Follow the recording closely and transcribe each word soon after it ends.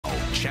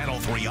Channel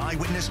 3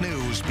 Eyewitness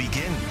News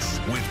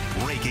begins with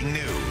breaking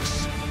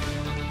news.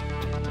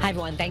 Hi,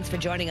 everyone. Thanks for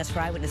joining us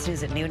for Eyewitness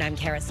News at noon. I'm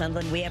Kara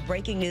Sundlin. We have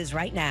breaking news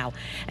right now.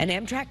 An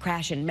Amtrak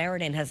crash in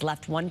Meriden has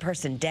left one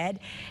person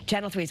dead.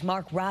 Channel 3's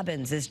Mark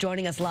Robbins is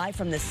joining us live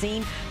from the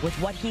scene with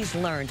what he's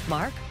learned.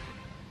 Mark?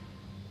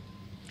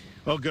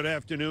 Well, good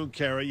afternoon,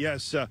 Kara.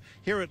 Yes,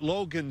 here at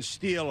Logan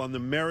Steel on the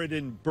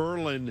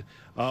Meriden-Berlin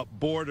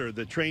border,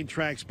 the train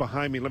tracks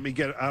behind me. Let me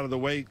get out of the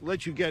way,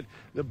 let you get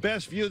the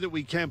best view that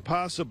we can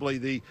possibly.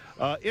 The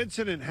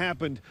incident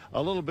happened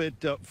a little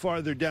bit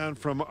farther down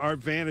from our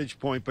vantage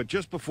point, but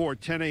just before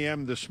 10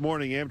 a.m. this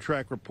morning,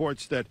 Amtrak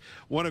reports that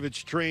one of its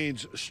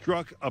trains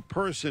struck a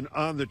person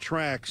on the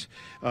tracks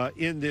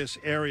in this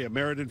area.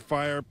 Meriden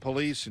Fire,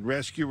 Police, and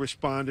Rescue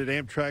responded.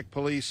 Amtrak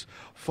Police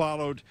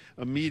followed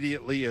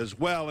immediately as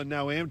well, and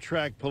now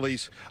Amtrak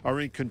Police are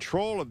in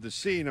control of the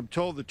scene. I'm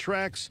told the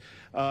tracks,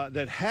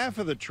 that half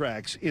of the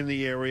tracks in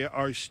the area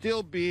are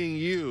still being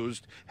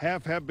used.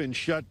 Half have been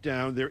shut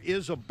down. There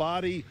is a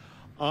body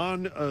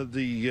on at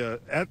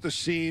the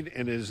scene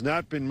and it has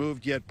not been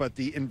moved yet, but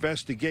the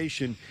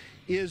investigation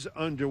is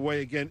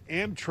underway. Again,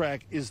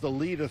 Amtrak is the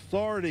lead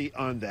authority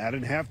on that,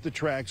 and half the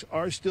tracks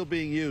are still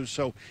being used.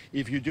 So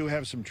if you do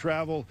have some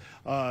travel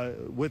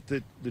with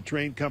the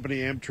train company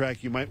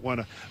Amtrak, you might want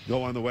to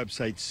go on the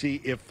website,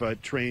 see if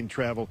train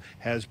travel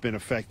has been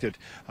affected.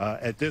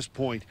 At this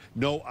point,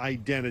 no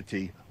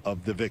identity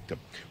of the victim.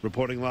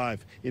 Reporting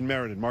live in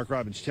Meriden, Mark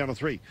Robbins, Channel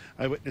 3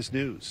 Eyewitness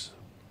News.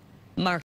 Mark.